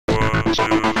Hey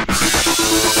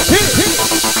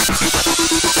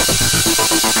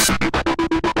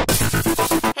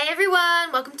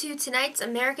everyone, welcome to tonight's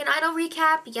American Idol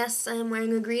recap. Yes, I'm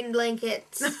wearing a green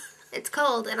blanket. It's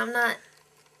cold and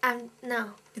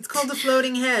no. It's called the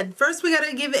floating head. First we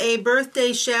gotta give a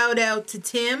birthday shout out to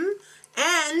Tim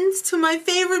and to my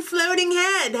favorite floating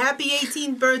head. Happy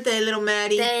 18th birthday, little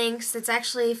Maddie. Thanks. It's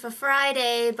actually for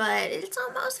Friday, but it's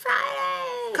almost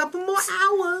Friday. Couple more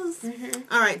hours.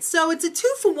 Alright, so it's a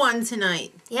 2-for-1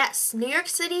 tonight. Yes, New York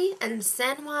City and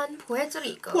San Juan, Puerto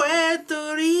Rico.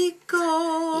 Puerto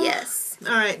Rico. Yes.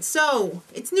 Alright, so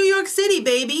it's New York City,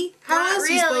 baby. How else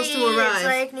are you supposed to arrive? It's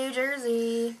like New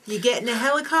Jersey. You get in a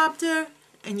helicopter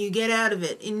and you get out of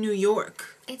it in New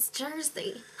York. It's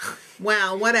Jersey.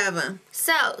 Wow, whatever.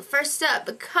 So, first up,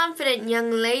 a confident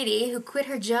young lady who quit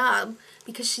her job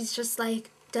because she's just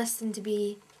like destined to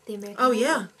be the American Oh Idol.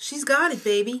 yeah, she's got it,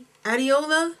 baby.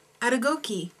 Adeola,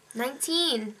 Adegoke.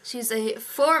 19. She's a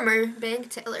former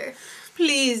bank teller.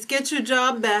 Please, get your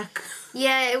job back.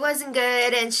 Yeah, it wasn't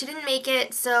good, and she didn't make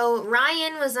it, so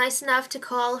Ryan was nice enough to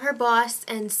call her boss,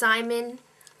 and Simon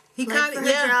He applied for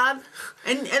her job.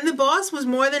 And the boss was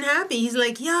more than happy. He's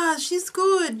like, yeah, she's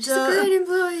good. She's a good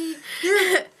employee.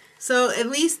 Yeah. So at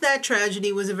least that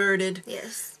tragedy was averted.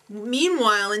 Yes.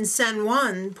 Meanwhile, in San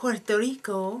Juan, Puerto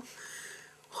Rico,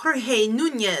 Jorge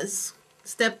Nunez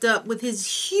stepped up with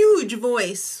his huge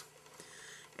voice.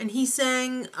 And he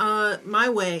sang My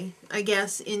Way, I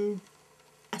guess, in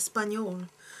Espanol.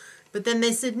 But then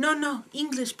they said, no,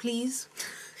 English, please.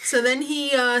 So then he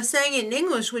sang it in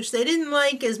English, which they didn't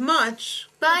like as much.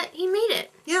 But he made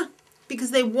it. Yeah, because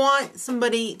they want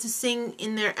somebody to sing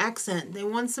in their accent. They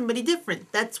want somebody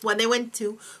different. That's why they went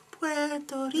to Puerto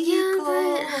Rico. Yeah,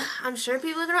 but I'm sure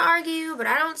people are going to argue, but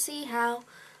I don't see how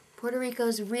Puerto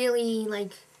Rico's really,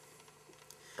 like,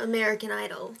 American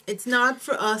Idol. It's not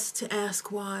for us to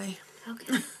ask why.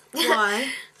 Okay. Why?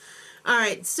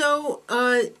 Alright, so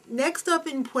next up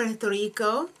in Puerto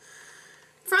Rico,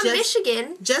 From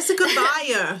Michigan. Jessika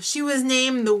Baier. She was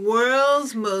named the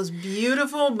world's most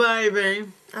beautiful baby.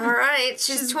 Alright,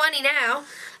 she's 20 now.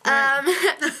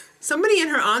 Somebody in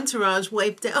her entourage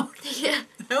wiped out. Yeah.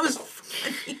 That was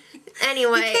funny.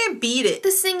 Anyway. You can't beat it.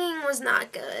 The singing was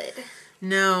not good.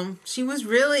 No, she was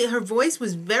really, her voice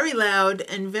was very loud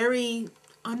and very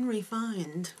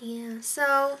unrefined. Yeah,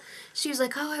 so she was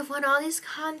like, oh, I've won all these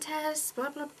contests, blah,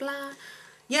 blah, blah.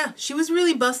 Yeah, she was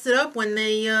really busted up when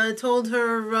they told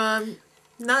her,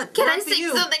 not Can not I for sing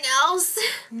you. something else?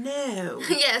 No.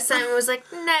 Yeah, Simon was like,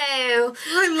 no.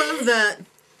 I love that.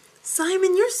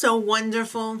 Simon, you're so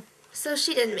wonderful. So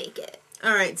she didn't make it.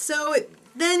 Alright, so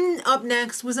then up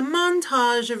next was a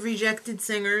montage of rejected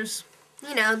singers.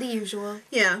 You know, the usual.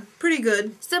 Yeah, pretty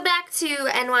good. So back to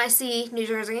NYC, New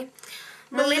Jersey.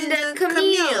 Melinda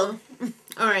Camille.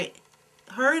 Alright,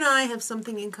 her and I have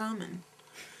something in common.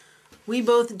 We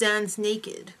both dance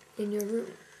naked. In your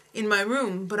room. In my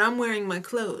room, but I'm wearing my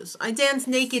clothes. I dance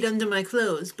naked under my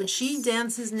clothes, but she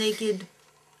dances naked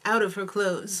out of her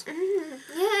clothes.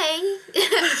 Yay.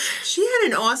 She had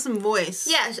an awesome voice.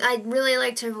 Yeah, I really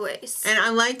liked her voice. And I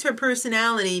liked her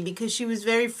personality because she was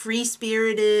very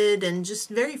free-spirited and just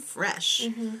very fresh.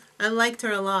 I liked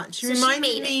her a lot. She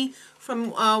reminded me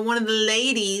from one of the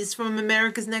ladies from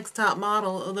America's Next Top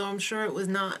Model, although I'm sure it was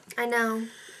not. I know.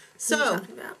 So,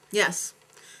 yes.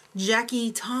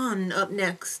 Jackie Tohn up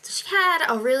next. She had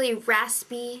a really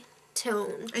raspy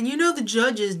tone. And you know the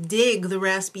judges dig the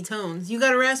raspy tones. You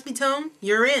got a raspy tone?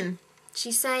 You're in.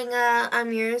 She sang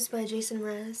I'm Yours by Jason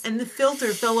Mraz. And the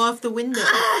filter fell off the window.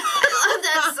 I love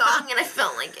that song, and I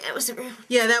felt like it was rude.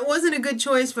 Yeah, that wasn't a good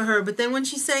choice for her. But then when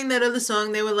she sang that other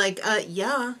song, they were like,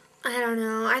 yeah. I don't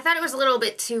know. I thought it was a little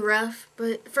bit too rough,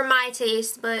 but for my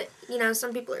taste. But, you know,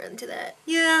 some people are into that.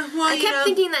 Yeah, well, I kept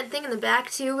thinking that thing in the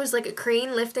back, too, was like a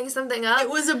crane lifting something up. It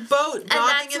was a boat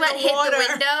bobbing in the water. And that's what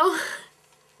hit the window.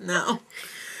 No.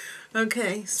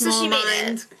 Okay, small so she mind.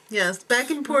 made it. Yes, back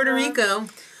in Puerto Rico,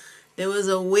 there was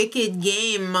a Wicked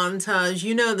Game montage.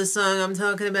 You know the song I'm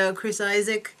talking about, Chris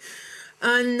Isaac.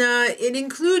 And it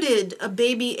included a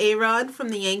baby A-Rod from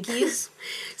the Yankees.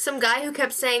 Some guy who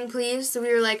kept saying please, so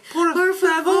we were like, Por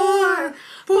favor!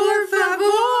 Por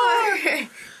favor!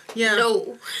 Yeah.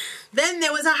 No. Then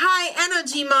there was a high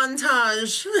energy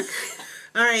montage.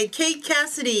 Alright, Kate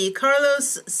Cassidy,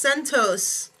 Carlos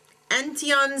Santos,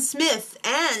 Antyon Smith,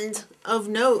 and, of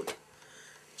note,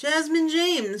 Jasmine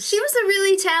James. She was a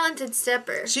really talented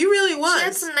stepper. She really was. She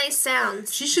had some nice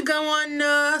sounds. She should go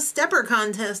on stepper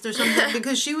contest or something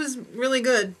because she was really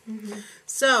good.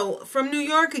 So, from New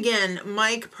York again,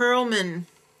 Mike Perleman.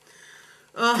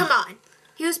 Come on.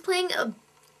 He was playing a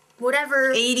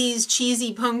whatever. 80s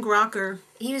cheesy punk rocker.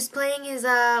 He was playing his,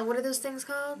 what are those things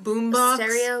called? Boombox?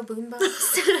 Stereo boombox.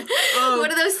 Oh.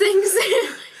 What are those things?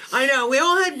 I know, we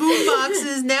all had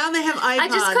boomboxes, now they have iPods. I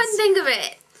just couldn't think of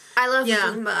it. I love the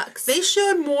Yeah. boombox. They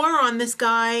showed more on this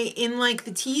guy in, like,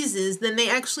 the teases than they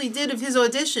actually did of his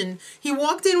audition. He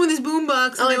walked in with his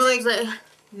boombox and they were like,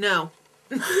 no.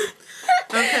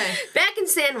 Okay. Back in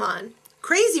San Juan.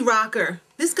 Crazy rocker.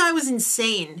 This guy was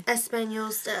insane.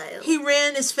 Espanol style. He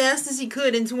ran as fast as he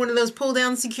could into one of those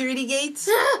pull-down security gates.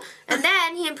 And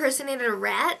then he impersonated a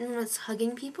rat and was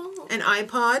hugging people. An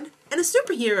iPod. And a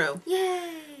superhero. Yay.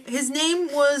 His name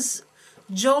was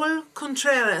Joel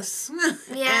Contreras.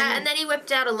 Yeah, and then he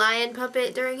whipped out a lion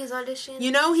puppet during his audition.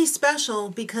 You know he's special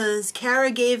because Kara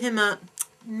gave him a,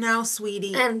 now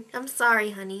sweetie. And I'm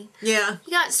sorry, honey. Yeah.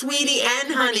 He got Sweetie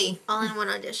and honey. all in one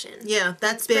audition. Yeah,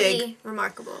 that's It's big. pretty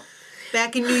remarkable.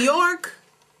 Back in New York,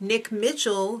 Nick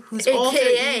Mitchell, who's AKA alter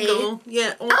ego.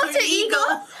 Yeah, alter ego.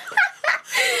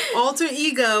 Alter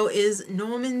ego is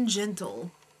Norman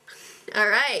Gentle. All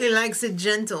right. He likes it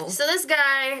gentle. So this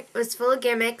guy was full of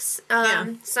gimmicks. Yeah.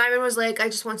 Simon was like, I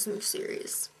just want something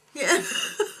serious. Yeah.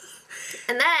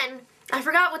 And then, I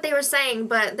forgot what they were saying,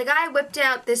 but the guy whipped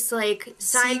out this, like,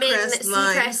 Simon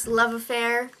Seacrest love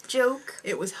affair joke.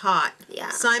 It was hot. Yeah.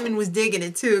 Simon was digging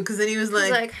it, too, because then he was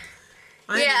He's like,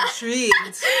 I'm yeah. intrigued.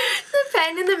 the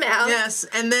pen in the mouth. Yes,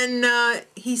 and then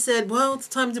he said, well, it's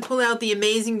time to pull out the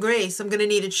Amazing Grace. I'm going to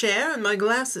need a chair and my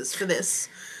glasses for this.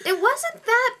 It wasn't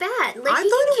that bad. Like, I he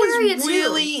thought can carry it was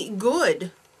really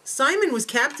good. Simon was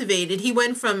captivated. He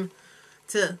went from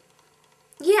to...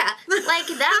 Yeah, like,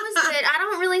 that was good. I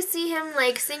don't really see him,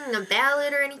 like, singing a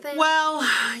ballad or anything. Well,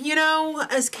 you know,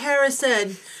 as Kara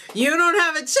said, you don't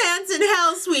have a chance in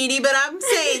hell, sweetie, but I'm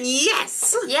saying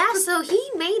yes. Yeah, so he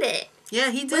made it. Yeah,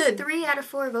 he did. With 3 out of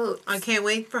 4 votes. I can't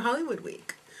wait for Hollywood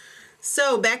Week.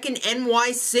 So, back in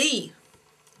NYC,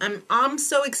 I'm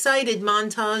so excited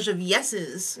montage of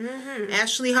yeses. Mm-hmm.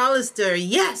 Ashley Hollister,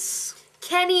 yes.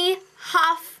 Kenny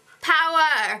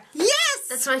Hoffpauer. Yes!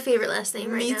 That's my favorite last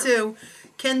name right now. Me too.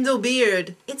 Kendall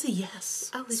Beard, it's a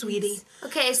yes, Oh, sweetie. is.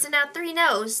 Okay, so now 3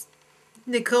 no's.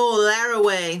 Nicole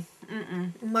Laraway,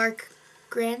 Mark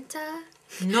Granta.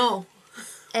 no.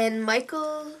 And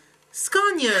Michael.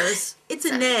 Sconiers, it's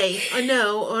a nay, a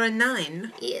no, or a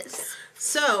 9. Yes.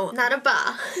 So, Not a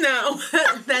ba. no,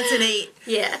 that's an 8.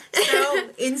 Yeah. So,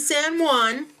 in San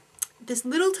Juan, this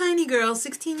little tiny girl,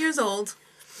 16 years old,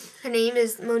 Her name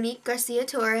is Monique Garcia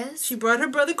Torres. she brought her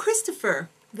brother Christopher.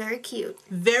 Very cute.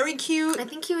 Very cute, I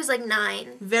think he was like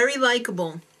 9. very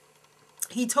likable.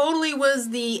 He totally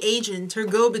was the agent, her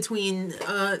go-between with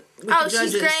the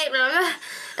judges. She's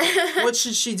great. What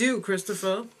should she do,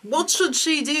 Christopher? What should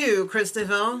she do,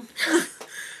 Christopher?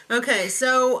 Okay,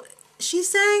 so she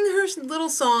sang her little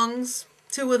songs,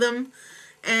 2 of them,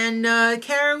 and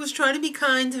Kara was trying to be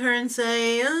kind to her and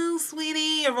say, oh,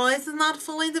 sweetie, your voice is not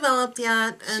fully developed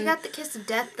yet. And She got the kiss of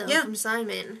death, though, Yeah. from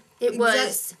Simon. It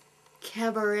was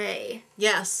cabaret.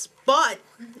 yes, but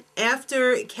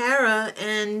after Kara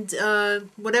and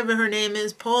whatever her name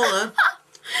is, Paula,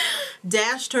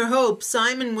 dashed her hope,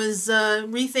 Simon was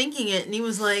rethinking it, and he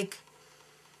was like,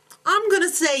 I'm going to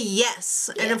say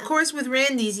yes. Yeah. And of course, with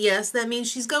Randy's yes, that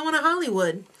means she's going to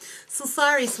Hollywood. So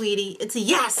sorry, sweetie. It's a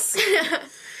yes.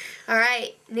 All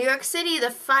right, New York City,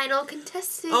 the final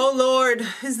contestant. Oh, Lord.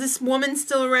 Is this woman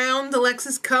still around?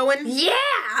 Alexis Cohen?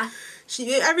 Yeah!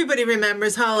 Everybody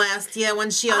remembers her last year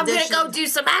when she auditioned. I'm gonna go do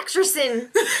some actressing.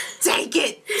 Take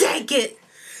it. Take it.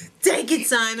 Take it,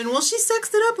 Simon. Well, she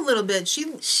sexed it up a little bit. She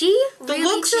The really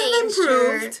looks have changed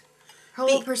improved. Her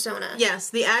whole persona. Yes,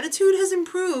 the attitude has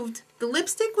improved. The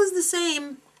lipstick was the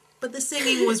same, but the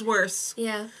singing was worse.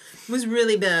 Yeah. It was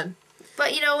really bad.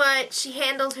 But you know what? She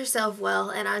handled herself well,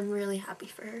 and I'm really happy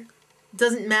for her.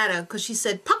 Doesn't matter, because she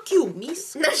said, "Fuck you,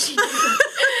 miss." No, she didn't.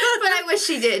 But I wish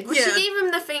she did. Yeah. She gave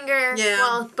him the finger. Yeah.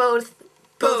 Well, both.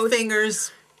 Both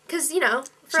fingers. Because, you know,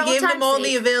 for She old gave them time's all sake.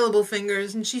 the available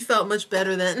fingers, and she felt much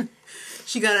better then.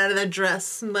 She got out of that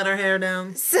dress and let her hair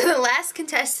down. So the last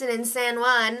contestant in San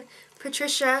Juan,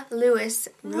 Patricia Lewis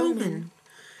Roman.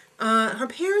 Her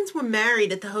parents were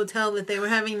married at the hotel that they were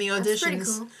having the auditions. That's pretty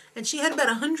cool. And she had about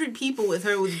 100 people with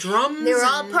her with drums. They were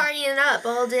all and- partying up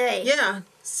all day. Yeah.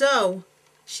 So,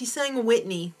 she sang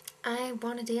Whitney. I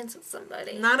want to dance with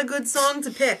somebody. Not a good song to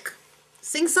pick.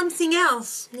 Sing something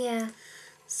else. Yeah.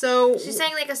 So, She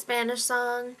sang like a Spanish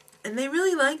song. and they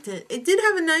really liked it. It did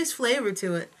have a nice flavor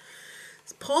to it.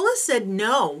 Paula said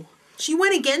no. She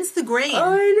went against the grain.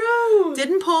 I know.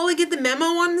 Didn't Paula get the memo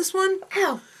on this one?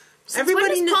 Ow. Since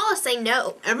Everybody when kno- does Paula say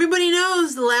no? Everybody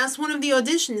knows the last one of the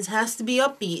auditions has to be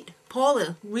upbeat.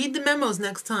 Paula, read the memos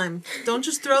next time. Don't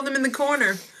just throw them in the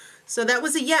corner. So that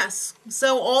was a yes.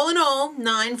 So all in all,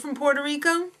 9 from Puerto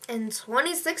Rico. And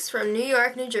 26 from New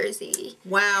York, New Jersey.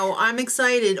 Wow, I'm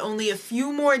excited. Only a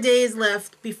few more days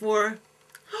left before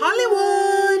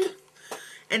Hollywood.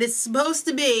 And it's supposed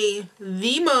to be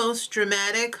the most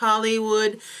dramatic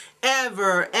Hollywood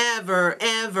ever, ever,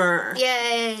 ever.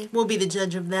 Yay. We'll be the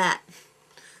judge of that.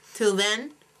 Till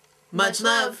then, much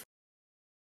love.